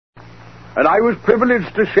and I was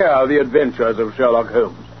privileged to share the adventures of Sherlock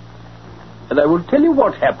Holmes. And I will tell you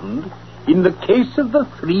what happened in the case of the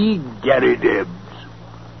 3 Garidebs.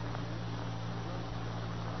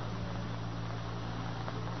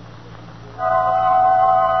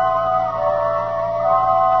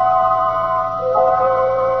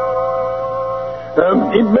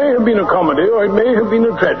 It may have been a comedy, or it may have been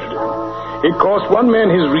a tragedy. It cost one man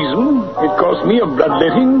his reason, it cost me a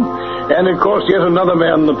bloodletting, and it cost yet another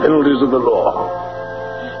man the penalties of the law.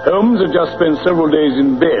 Holmes had just spent several days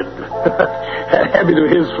in bed, a habit of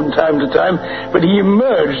his from time to time, but he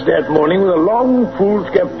emerged that morning with a long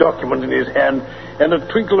foolscap document in his hand and a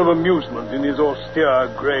twinkle of amusement in his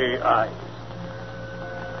austere gray eyes.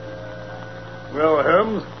 Well,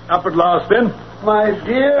 Holmes, up at last then? My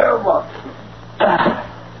dear Watson.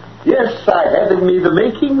 Yes, I had in me the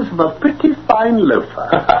makings of a pretty fine loafer.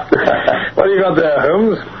 What have you got there,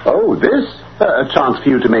 Holmes? Oh, this? A chance for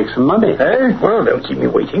you to make some money. Eh? Well, don't keep me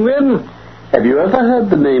waiting then. Have you ever heard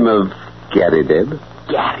the name of Garideb?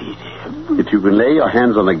 Garideb? If you can lay your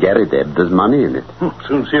hands on a Garideb, there's money in it.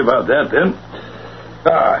 Soon see about that, then.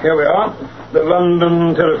 Here we are. The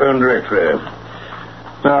London Telephone Directory.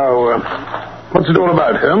 Now, what's it all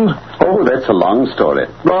about, Holmes? Oh, that's a long story.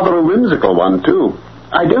 Rather a whimsical one, too.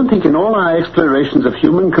 I don't think in all our explorations of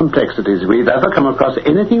human complexities we've ever come across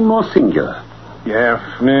anything more singular.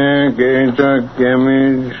 Gaffney, Gator,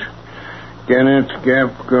 Gamage, Gannett,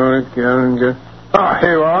 Gap, Goric, Garringer.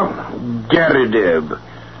 Here you are. Garideb.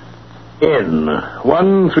 N.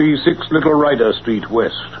 136 Little Rider Street,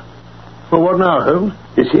 West. Well, what now, Holmes?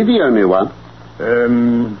 Is he the only one?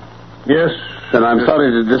 Yes. Then I'm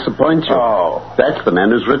sorry to disappoint you. Oh. That's the man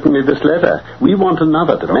who's written me this letter. We want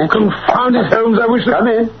another to match. Confound it, Holmes, I wish... Come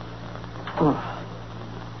in.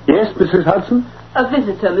 Yes, Mrs. Hudson? A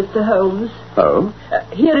visitor, Mr. Holmes. Oh?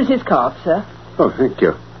 Here is his card, sir. Oh, thank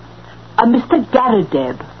you. Mr.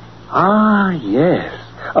 Garideb. Ah, yes.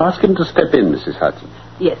 Ask him to step in, Mrs. Hudson.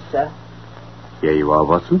 Yes, sir. Here you are,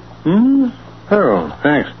 Watson. Oh,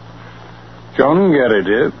 thanks. John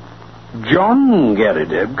Garideb. John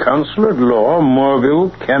Garideb, Counsel at Law, Morville,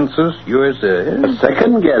 Kansas, USA. A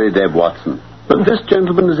second Garideb, Watson. But this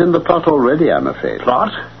gentleman is in the plot already, I'm afraid.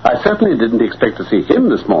 Plot? I certainly didn't expect to see him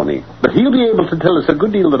this morning, but he'll be able to tell us a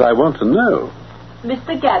good deal that I want to know.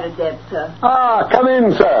 Mr. Garideb, sir. Ah, come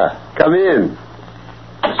in, sir. Come in.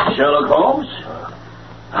 Sherlock Holmes?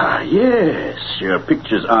 Yes. Your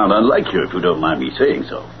pictures aren't unlike you, if you don't mind me saying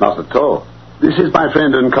so. Not at all. This is my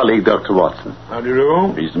friend and colleague, Dr. Watson. How do you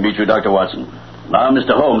do? Pleased to meet you, Dr. Watson. Now,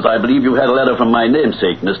 Mr. Holmes, I believe you had a letter from my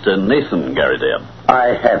namesake, Mr. Nathan Garideb.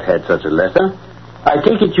 I have had such a letter. I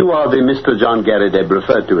take it you are the Mr. John Garideb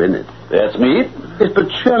referred to in it. That's me. Yes,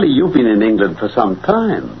 but surely you've been in England for some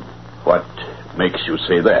time. What makes you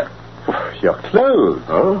say that? Your clothes.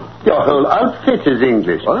 Oh? Your whole outfit is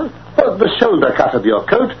English. What? Well, the shoulder cut of your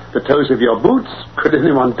coat, the toes of your boots. Could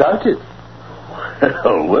anyone doubt it?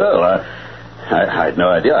 Well, I had no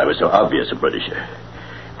idea I was so obvious a Britisher.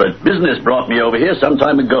 But business brought me over here some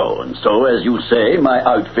time ago, and so, as you say, my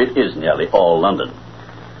outfit is nearly all London.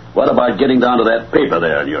 What about getting down to that paper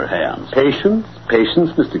there in your hands? Patience,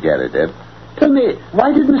 Mr. Garideb. Tell me,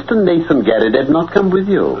 why did Mr. Nathan Garideb not come with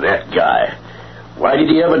you? That guy. Why did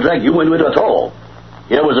he ever drag you into it at all?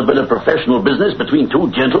 Here was a bit of professional business between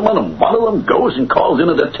two gentlemen, and one of them goes and calls in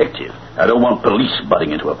a detective. I don't want police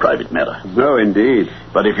butting into a private matter. No, indeed.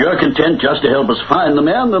 But if you're content just to help us find the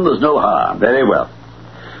man, then there's no harm. Very well.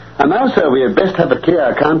 And now, sir, we had best have a clear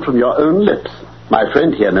account from your own lips. My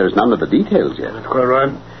friend here knows none of the details yet. That's quite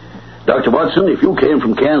right. Dr. Watson, if you came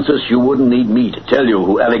from Kansas, you wouldn't need me to tell you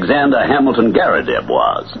who Alexander Hamilton Garideb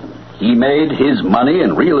was. He made his money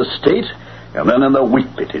in real estate and then in the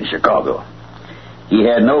wheat pit in Chicago. He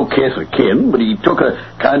had no kith or kin, but he took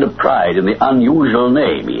a kind of pride in the unusual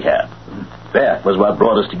name he had. That was what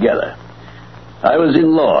brought us together. I was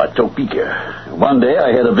in law at Topeka. One day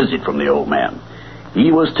I had a visit from the old man. He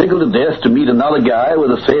was tickled to death to meet another guy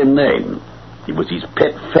with the same name. It was his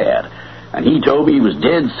pet fad, and he told me he was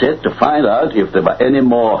dead set to find out if there were any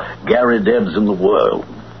more Garidebs in the world.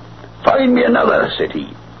 "Find me another," said he,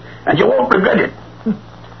 "and you won't regret it."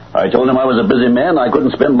 I told him I was a busy man. I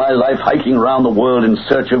couldn't spend my life hiking around the world in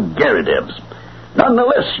search of Garidebs.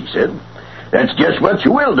 "Nonetheless," he said, "that's just what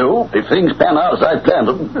you will do if things pan out as I planned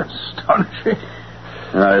them." Astonishing.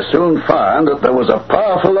 And I soon found that there was a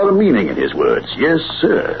powerful lot of meaning in his words. Yes,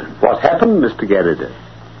 sir. What happened, Mr. Garideb?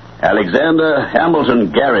 Alexander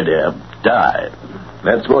Hamilton Garideb died.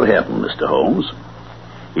 That's what happened, Mr. Holmes.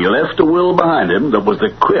 He left a will behind him that was the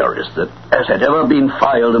queerest that had ever been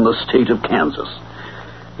filed in the state of Kansas.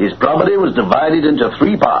 His property was divided into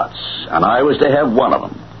 3 parts, and I was to have one of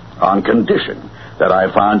them. on condition that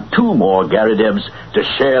I find 2 more Garidebs to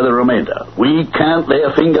share the remainder. We can't lay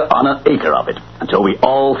a finger on an acre of it until we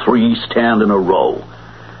all 3 stand in a row.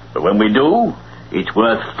 But when we do, it's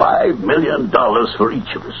worth $5 million for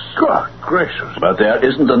each of us. God gracious. But there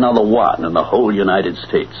isn't another one in the whole United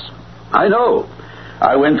States. I know.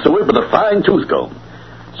 I went through it with a fine-tooth comb.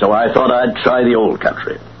 So I thought I'd try the old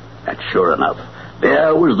country. And sure enough,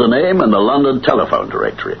 there was the name in the London telephone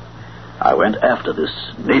directory. I went after this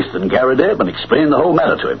Nathan Garideb and explained the whole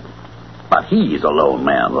matter to him. But he's a lone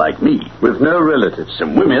man like me. With no relatives.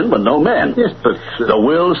 Some women, but no men. Yes, but... The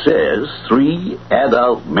will says 3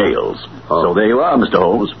 adult males. Oh. So there you are, Mr.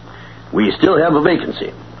 Holmes. We still have a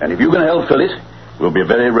vacancy. And if you can help fill it, we'll be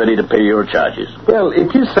very ready to pay your charges. Well,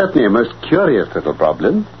 it is certainly a most curious little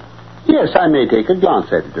problem. Yes, I may take a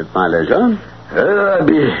glance at it at my leisure. I'd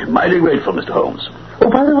be mighty grateful, Mr. Holmes. Oh,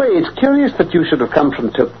 by the way, it's curious that you should have come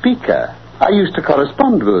from Topeka. I used to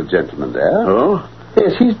correspond with a gentleman there. Oh?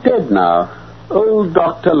 Yes, he's dead now. Old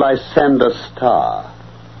Dr. Lysander Starr.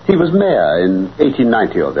 He was mayor in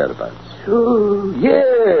 1890 or thereabouts. Oh,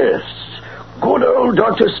 yes. Good old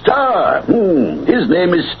Dr. Starr. His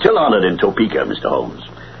name is still honored in Topeka, Mr. Holmes.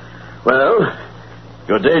 Well,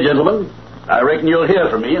 good day, gentlemen. I reckon you'll hear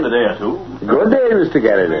from me in a day or 2. Good day, Mr.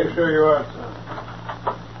 Garidebs. Sure you are, sir.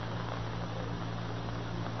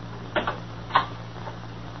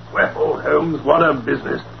 Well, Holmes, what a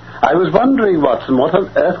business. I was wondering, Watson, what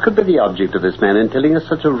on earth could be the object of this man in telling us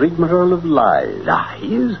such a rigmarole of lies?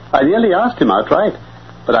 Lies? I nearly asked him outright,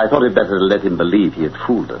 but I thought it better to let him believe he had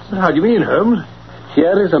fooled us. How do you mean, Holmes?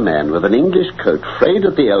 Here is a man with an English coat frayed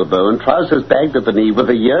at the elbow and trousers bagged at the knee with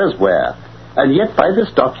a year's wear. And yet, by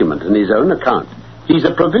this document and his own account, he's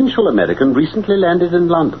a provincial American recently landed in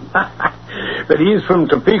London. But he's from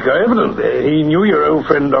Topeka, evidently. He knew your old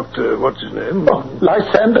friend, Dr. What's his name? Oh,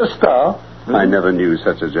 Lysander Starr? I never knew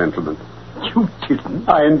such a gentleman. You didn't?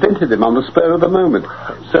 I invented him on the spur of the moment.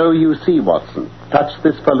 So you see, Watson, touch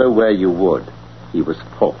this fellow where you would. He was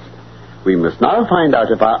false. We must now find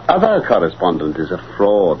out if our other correspondent is a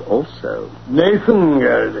fraud also. Nathan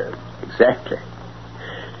Garideb. Exactly.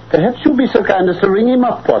 Perhaps you'll be so kind as to ring him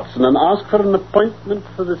up, Watson, and ask for an appointment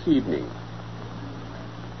for this evening.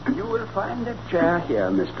 You will find a chair here,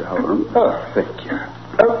 Mr. Holmes. Oh, thank you.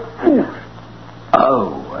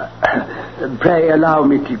 Pray allow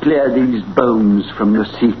me to clear these bones from the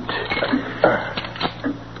seat.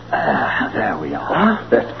 There we are.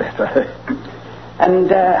 That's better.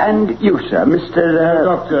 And you, sir,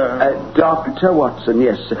 Mr. Dr. Watson,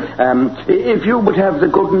 yes. If you would have the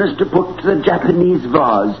goodness to put the Japanese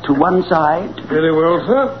vase to one side. Very well,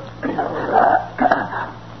 sir.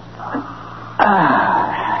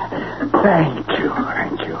 Thank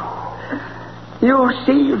you. You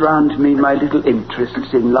see round me my little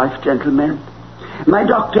interests in life, gentlemen. My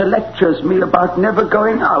doctor lectures me about never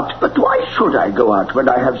going out, but why should I go out when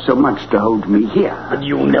I have so much to hold me here? But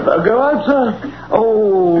you never go out, sir?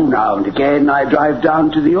 Oh, now and again I drive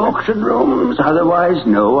down to the auction rooms. Otherwise,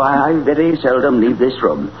 no, I very seldom leave this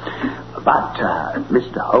room. But,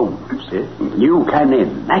 Mr. Holmes, you can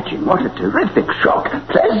imagine what a terrific shock,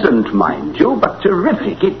 pleasant, mind you, but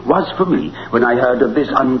terrific it was for me when I heard of this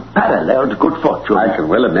unparalleled good fortune. I can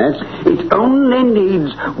well imagine. It only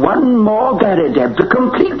needs one more Garideb to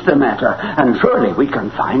complete the matter, and surely we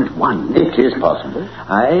can find one. It is possible.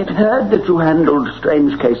 I'd heard that you handled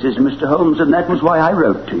strange cases, Mr. Holmes, and that was why I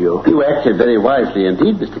wrote to you. You acted very wisely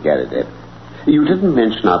indeed, Mr. Garideb. You didn't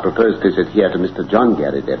mention our proposed visit here to Mr. John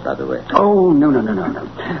Garideb, by the way. Oh, no.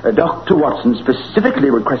 Dr. Watson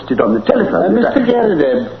specifically requested on the telephone... Mr.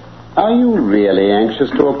 Garideb, are you really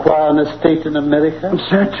anxious to acquire an estate in America?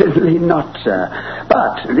 Certainly not, sir.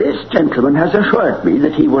 But this gentleman has assured me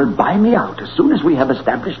that he will buy me out as soon as we have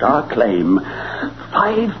established our claim.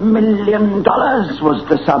 $5 million was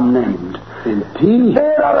the sum named. Indeed.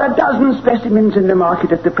 There are a dozen specimens in the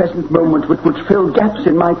market at the present moment which would fill gaps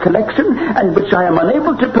in my collection and which I am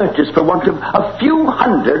unable to purchase for want of a few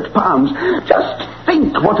 £100. Just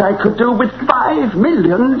think what I could do with $5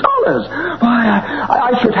 million. Why,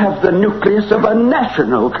 I should have the nucleus of a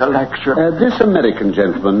national collection. This American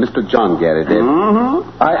gentleman, Mr. John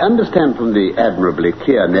Garideb, I understand from the admirably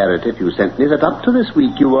clear narrative you sent me that up to this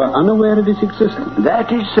week you were unaware of his existence.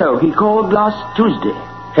 That is so. He called last Tuesday.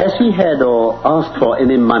 Has he had or asked for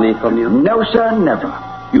any money from you? No, sir, never.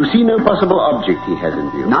 You see no possible object he has in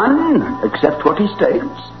view? None, except what he states.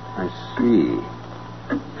 I see.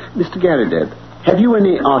 Mr. Garideb, have you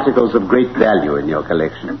any articles of great value in your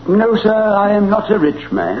collection? No, sir, I am not a rich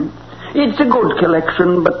man. It's a good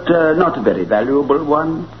collection, but not a very valuable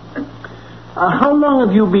one. How long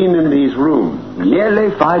have you been in these rooms?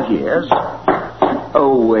 Nearly 5 years.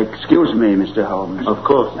 Oh, excuse me, Mr. Holmes. Of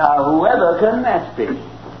course. Now, whoever can that be?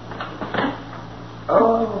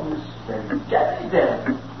 Oh, Mr.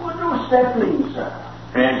 Garidebs. Would you step in, sir?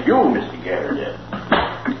 And you, Mr. Garidebs.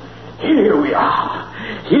 Here we are.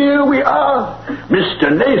 Here we are.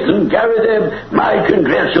 Mr. Nathan Garidebs, my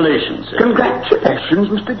congratulations, sir. Congratulations,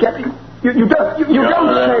 Mr. Garidebs. You don't You're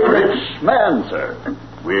say a rich man, sir.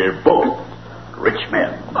 We're both rich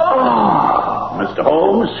men. Oh. Mr.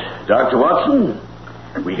 Holmes, Dr. Watson,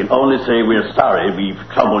 we can only say we're sorry we've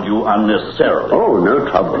troubled you unnecessarily. Oh, no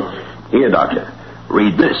trouble. Here, Doctor,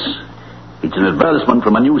 read this. It's an advertisement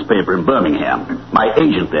from a newspaper in Birmingham. My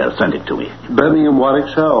agent there sent it to me. Birmingham,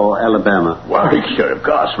 Warwickshire, or Alabama? Warwickshire, of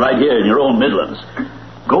course, right here in your own Midlands.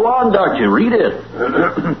 Go on, Doctor, read it.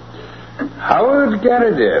 Howard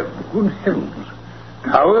Garideb. Good heavens.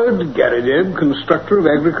 Howard Garideb, constructor of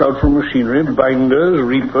agricultural machinery, binders,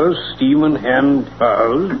 reapers, steam and hand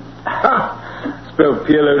plows. Ha! Spelled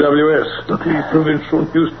P-L-O-W-S. Provincial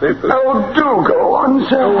newspaper. Oh, do go on,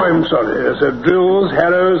 sir. Oh, I'm sorry. Yes, drills,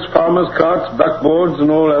 harrows, farmers' carts, buckboards,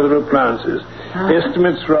 and all other appliances.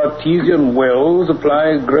 Estimates for artesian wells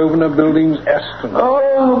apply Grosvenor Buildings, Aston.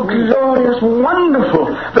 Oh, glorious, wonderful.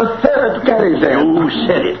 The third Garidebs. You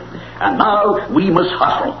said it. And now we must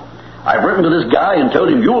hustle. I've written to this guy and told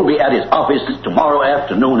him you'll be at his office tomorrow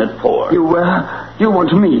afternoon at 4. You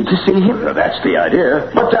want me to see him? Well, that's the idea.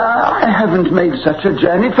 But I haven't made such a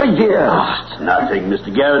journey for years. It's nothing, Mr.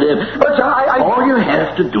 Garidebs. But All you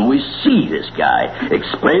have to do is see this guy,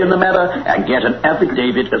 explain the matter, and get an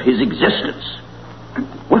affidavit of his existence.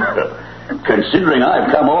 Well, considering I've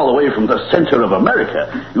come all the way from the center of America,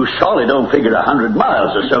 you surely don't figure 100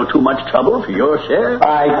 miles or so too much trouble for your share?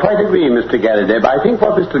 I quite agree, Mr. Garideb. I think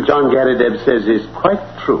what Mr. John Garideb says is quite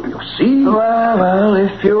true. You see? Well,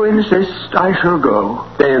 if you insist, I shall go.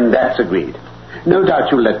 Then that's agreed. No doubt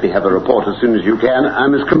you'll let me have a report as soon as you can. I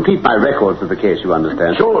must complete my records of the case, you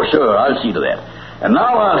understand. Sure, I'll see to that. And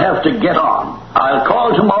now I'll have to get on. I'll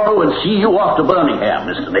call tomorrow and see you off to Birmingham,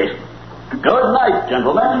 Mr. Mason. Good night,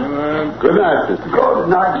 gentlemen. Good night, Mr. Good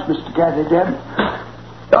night, Mr. Garidebs.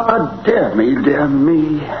 Oh, dear me, dear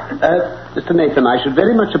me. Mr. Nathan, I should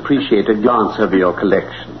very much appreciate a glance over your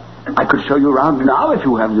collection. I could show you around now if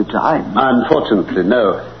you have the time. Unfortunately,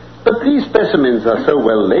 no. But these specimens are so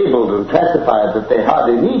well labeled and classified that they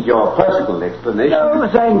hardly need your personal explanation. Oh,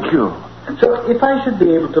 thank you. So if I should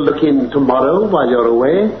be able to look in tomorrow while you're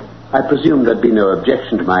away, I presume there'd be no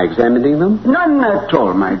objection to my examining them? None at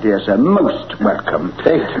all, my dear sir. Most welcome.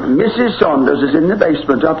 Thank you. Mrs. Saunders is in the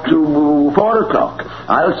basement up to 4 o'clock.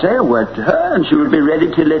 I'll say a word to her, and she will be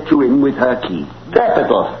ready to let you in with her key.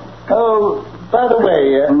 Capital. Oh, by the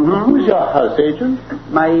way, who's your house agent?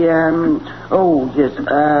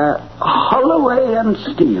 Holloway and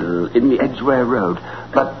Steele in the Edgware Road.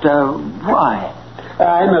 But, why?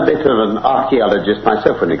 I'm a bit of an archaeologist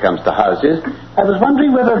myself when it comes to houses. I was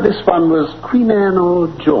wondering whether this one was Queen Anne or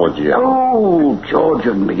Georgia. Oh,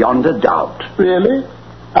 Georgian, beyond a doubt. Really?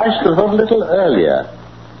 I should have thought a little earlier.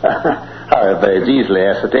 However, it's easily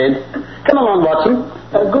ascertained. Come along, Watson.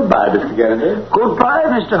 Goodbye, Mr. Garideb. Goodbye,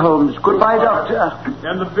 Mr. Holmes. Goodbye, Doctor.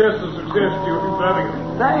 And the best of success to you in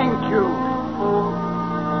Birmingham. Thank you.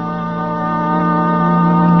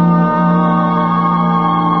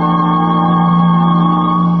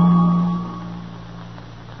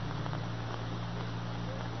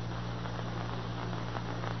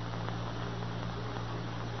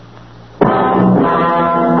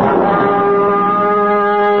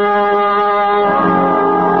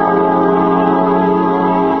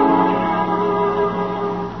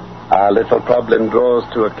 Little problem draws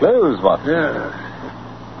to a close, Watson.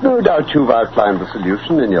 Yeah. No doubt you've outlined the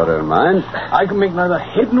solution in your own mind. I can make neither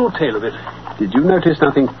head nor tail of it. Did you notice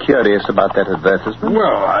nothing curious about that advertisement?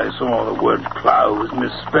 Well, I saw the word plow was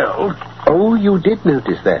misspelled. Oh, you did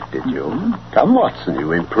notice that, did you? Come, Watson,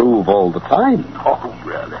 you improve all the time. Oh,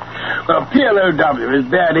 really? Well, P-L-O-W is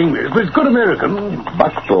bad English, but it's good American.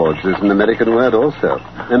 Buckboards is an American word also.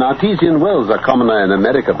 And artesian wells are commoner in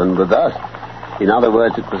America than with us. In other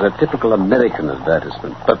words, it was a typical American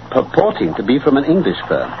advertisement, but purporting to be from an English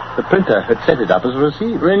firm. The printer had set it up as a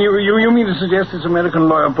receipt. Then you mean to suggest this American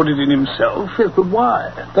lawyer put it in himself? Yes, but why?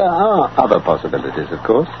 There are other possibilities, of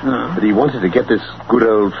course. But he wanted to get this good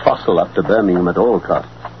old fossil up to Birmingham at all costs.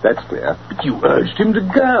 That's clear. But you urged him to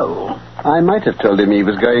go. I might have told him he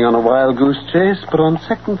was going on a wild goose chase, but on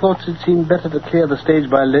second thoughts it seemed better to clear the stage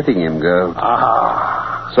by letting him go.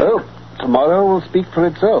 Ah. So, tomorrow will speak for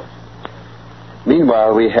itself.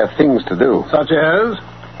 Meanwhile, we have things to do. Such as?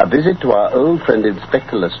 A visit to our old friend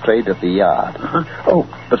Inspector Lestrade at the yard. Uh-huh. Oh,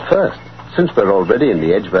 but first, since we're already in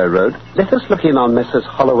the Edgware Road, let us look in on Messrs.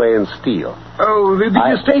 Holloway and Steele. Oh, the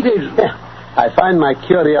estate agent. Yeah, I find my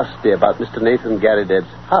curiosity about Mr. Nathan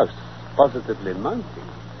Garideb's house positively mounting.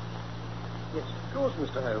 Yes, of course,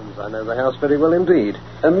 Mr. Holmes. I know the house very well indeed.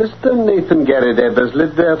 Mr. Nathan Garideb has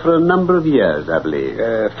lived there for a number of years, I believe.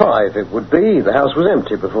 5, it would be. The house was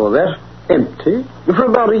empty before that. Empty? For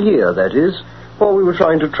about a year, that is. While we were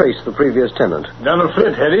trying to trace the previous tenant. Done a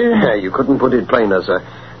flit, had he? Yeah, you couldn't put it plainer, sir.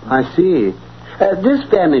 I see. This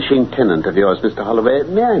vanishing tenant of yours, Mr. Holloway,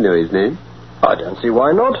 may I know his name? I don't see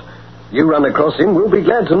why not. You run across him, we'll be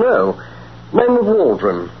glad to know. Name of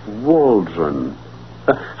Waldron. Waldron.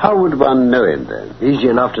 How would one know him, then? Easy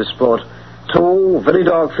enough to spot. Tall, very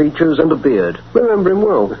dark features, and a beard. Remember him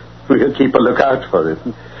well. We'll keep a lookout for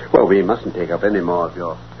him. Well, we mustn't take up any more of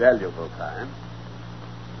your valuable time.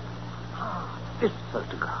 This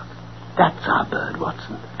photograph. That's our bird,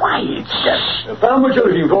 Watson. Why, it's just... Found what you're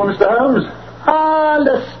looking for, Mr. Holmes. Ah,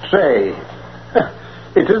 Lestrade.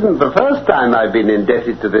 It isn't the first time I've been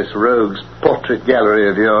indebted to this rogue's portrait gallery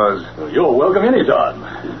of yours. Well, you're welcome any time.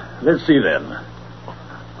 Let's see, then.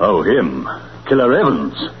 Oh, him. Killer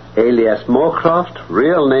Evans. Alias Moorcroft,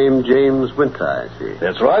 real name James Winter, I see.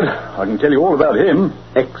 That's right. I can tell you all about him.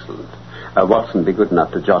 Excellent. Watson, be good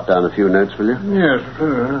enough to jot down a few notes, will you? Yes.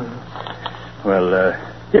 Well,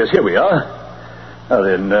 yes, here we are. Now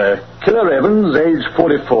then, Killer Evans, age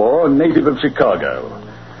 44, native of Chicago.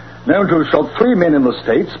 Known to have shot 3 men in the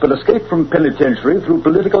States, but escaped from penitentiary through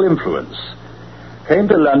political influence. Came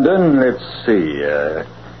to London, let's see,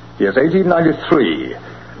 yes, 1893.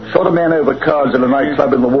 Shot a man over cards at a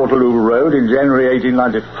nightclub in the Waterloo Road in January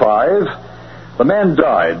 1895. The man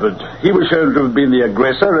died, but he was shown to have been the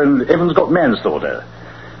aggressor, and Evans got manslaughter.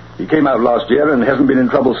 He came out last year and hasn't been in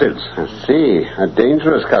trouble since. I see. A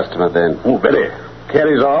dangerous customer, then. Oh, very.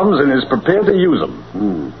 Carries arms and is prepared to use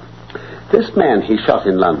them. This man he shot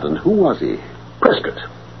in London, who was he? Prescott.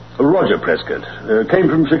 Roger Prescott. Came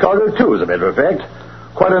from Chicago, too, as a matter of fact.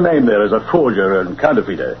 Quite a name there as a forger and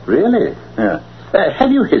counterfeiter. Really? Yeah.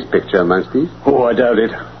 Have you his picture amongst these? Oh, I doubt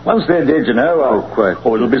it. Once they're dead, you know. Oh, quite.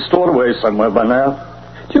 Oh, it'll be stored away somewhere by now.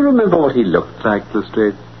 Do you remember what he looked like,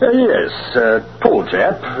 Lestrade? Yes, tall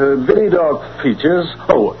chap, very dark features.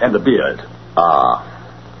 Oh, and a beard.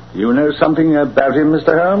 Ah. You know something about him,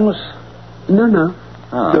 Mr. Holmes? No.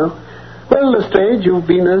 Ah. No. Well, Lestrade, you've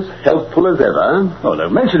been as helpful as ever. Oh,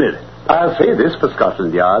 don't mention it. I'll say this for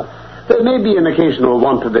Scotland Yard. There may be an occasional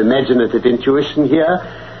want of imaginative intuition here,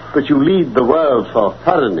 but you lead the world for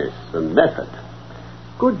thoroughness and method.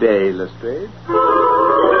 Good day, Lestrade.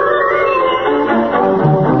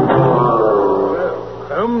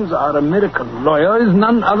 Holmes, our American lawyer, is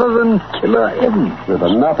none other than Killer Evans. With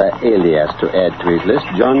another alias to add to his list,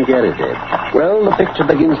 John Garideb. Well, the picture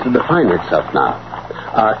begins to define itself now.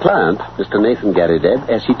 Our client, Mr. Nathan Garideb,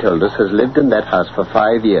 as he told us, has lived in that house for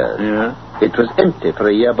 5 years. Yeah? It was empty for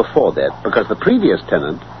a year before that because the previous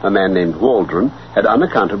tenant, a man named Waldron, had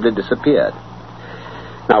unaccountably disappeared.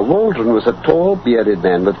 Now, Waldron was a tall, bearded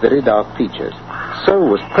man with very dark features. So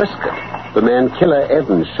was Prescott, the man Killer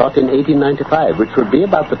Evans shot in 1895, which would be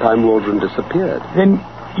about the time Waldron disappeared. Then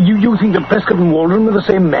you think that Prescott and Waldron were the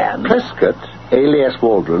same man? Prescott, alias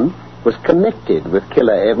Waldron, was connected with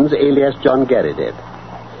Killer Evans, alias John Garideb.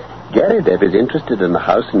 Garideb is interested in the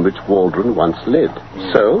house in which Waldron once lived.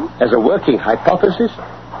 So, as a working hypothesis,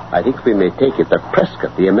 I think we may take it that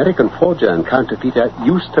Prescott, the American forger and counterfeiter,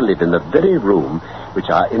 used to live in the very room which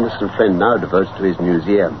our innocent friend now devotes to his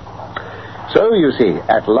museum. So, you see,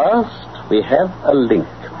 at last, we have a link.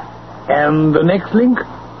 And the next link?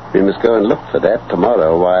 We must go and look for that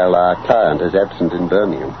tomorrow while our client is absent in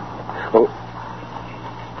Birmingham. Oh,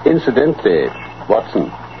 incidentally, Watson,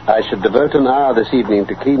 I should devote an hour this evening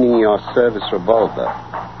to cleaning your service revolver.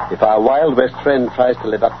 If our Wild West friend tries to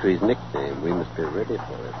live up to his nickname, we must be ready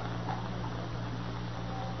for it.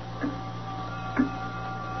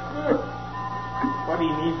 What he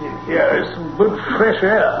needs in here is some good fresh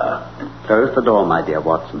air. Close the door, my dear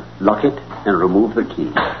Watson. Lock it and remove the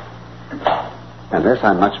key. Unless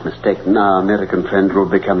I'm much mistaken, our American friend will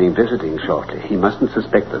be coming visiting shortly. He mustn't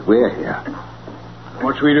suspect that we're here.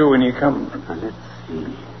 What shall we do when he comes? Now, let's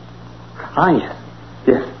see. Ah, yes.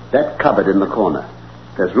 Yes, that cupboard in the corner.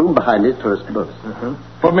 There's room behind it for us both.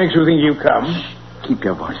 What makes you think you come? Shh. Keep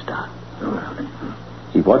your voice down.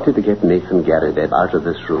 He wanted to get Nathan Garideb out of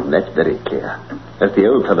this room. That's very clear. As the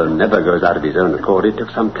old fellow never goes out of his own accord, it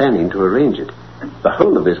took some planning to arrange it. The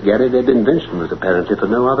whole of this Garideb invention was apparently for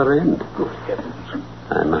no other end. Good heavens.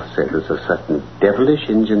 I must say there's a certain devilish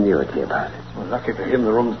ingenuity about it. Well, lucky for him,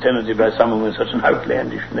 the room's tenanted by someone with such an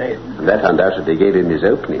outlandish name. And that undoubtedly gave him his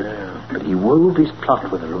opening. Yeah. But he wove his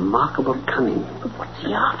plot with a remarkable cunning. But what's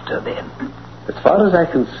he after, then? As far as I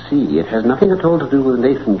can see, it has nothing at all to do with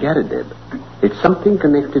Nathan Garideb. It's something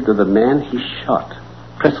connected to the man he shot,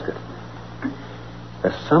 Prescott.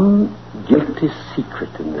 There's some guilty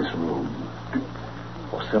secret in this room.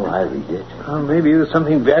 Or so I read it. Well, maybe there's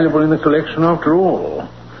something valuable in the collection after all.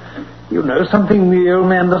 You know, something the old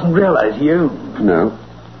man doesn't realize he owns. No.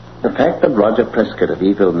 The fact that Roger Prescott of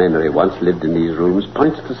evil memory once lived in these rooms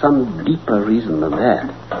points to some deeper reason than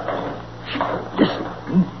that. Listen.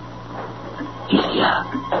 He's here.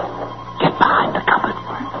 Get behind the cupboard.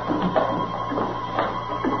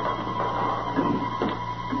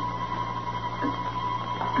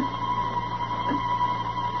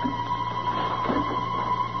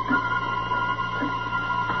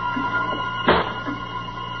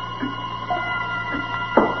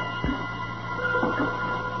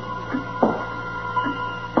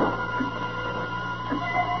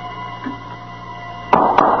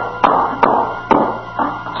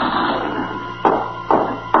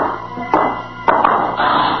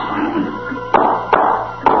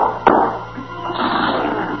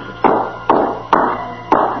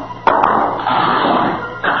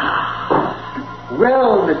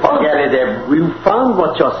 Well, Mr. Garideb, you found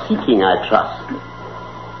what you're seeking, I trust.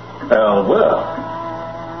 Well,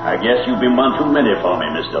 I guess you've been one too many for me,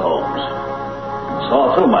 Mr. Holmes.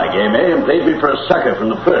 Saw through my game, and played me for a sucker from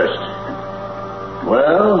the first.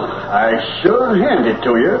 Well, I sure hand it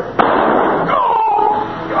to you.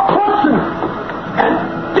 Watson! And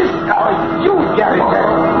this are you, Garideb.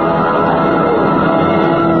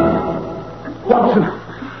 Watson,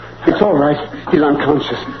 it's all right. He's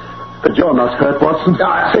unconscious. But you're not hurt, Watson.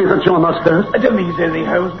 Say that you're not hurt. I don't think it's anything,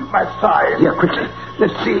 Holmes. My thigh. Here, quickly.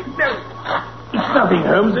 Let's see. No, it's nothing,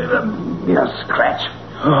 Holmes. A scratch.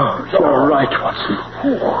 Oh, you're right, Watson.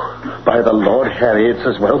 By the Lord Harry, it's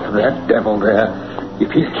as well for that devil there. If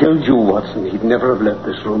he'd killed you, Watson, he'd never have left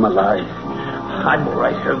this room alive. I'm all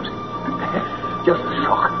right, Holmes. Just a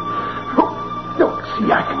shock. Look, see,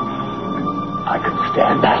 I can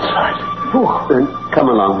stand that side. Then come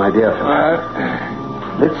along, my dear fellow.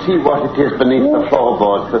 Let's see what it is beneath the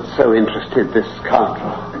floorboards that so interested this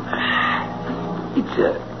scoundrel. It's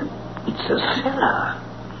a cellar.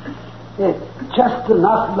 Just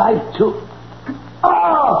enough light to...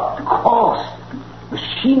 Oh, of course.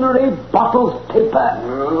 Machinery, bottles, paper.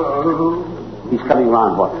 He's coming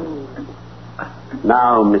round, Watson.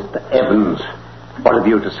 Now, Mr. Evans, what have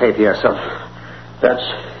you to say to yourself? That's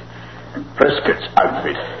Prescott's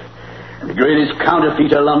outfit. The greatest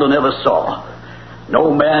counterfeiter London ever saw.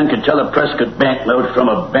 No man could tell a Prescott banknote from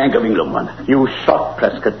a Bank of England one. You shot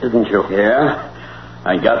Prescott, didn't you? Yeah?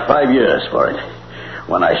 I got 5 years for it,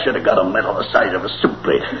 when I should have got a medal the size of a soup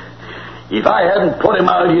plate. If I hadn't put him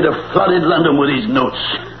out, he'd have flooded London with his notes.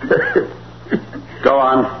 Go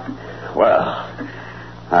on. Well,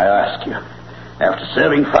 I ask you, after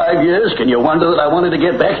serving 5 years, can you wonder that I wanted to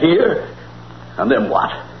get back here? And then what?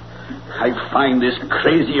 I find this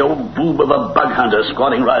crazy old boob of a bug hunter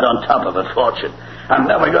squatting right on top of a fortune. I'm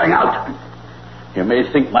never going out. You may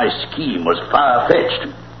think my scheme was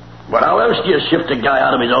far-fetched, but how else do you shift a guy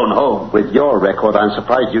out of his own home? With your record, I'm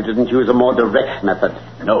surprised you didn't use a more direct method.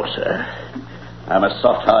 No, sir. I'm a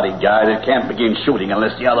soft-hearted guy that can't begin shooting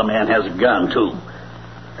unless the other man has a gun, too.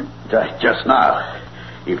 Just now,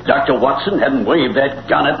 if Dr. Watson hadn't waved that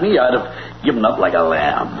gun at me, I'd have given up like a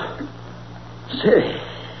lamb. Say,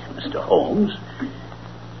 Mr. Holmes,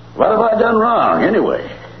 what have I done wrong, anyway?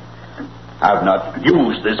 I've not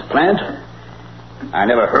used this plant. I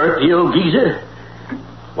never hurt the old geezer.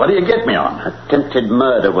 What do you get me on? Attempted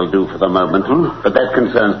murder will do for the moment, but that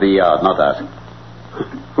concerns the yard, not us.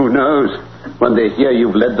 Who knows? When they hear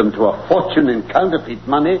you've led them to a fortune in counterfeit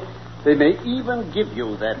money, they may even give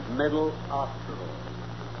you that medal after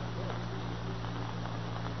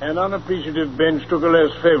all. An unappreciative bench took a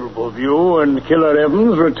less favorable view, and Killer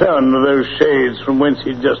Evans returned to those shades from whence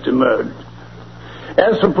he'd just emerged.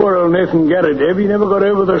 As for poor old Nathan Garideb, he never got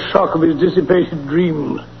over the shock of his dissipated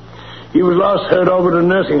dreams. He was last heard of at a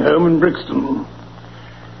nursing home in Brixton.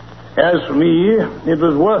 As for me, it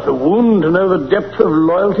was worth a wound to know the depth of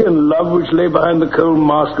loyalty and love which lay behind the cold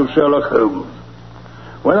mask of Sherlock Holmes.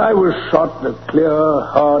 When I was shot, the clear,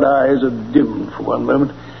 hard eyes had dimmed for one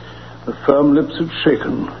moment. The firm lips had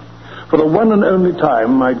shaken. For the one and only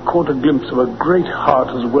time, I'd caught a glimpse of a great heart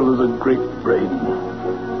as well as a great brain.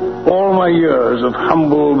 All my years of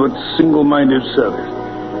humble but single-minded service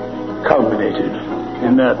culminated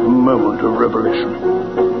in that moment of revelation.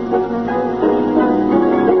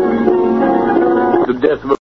 The death of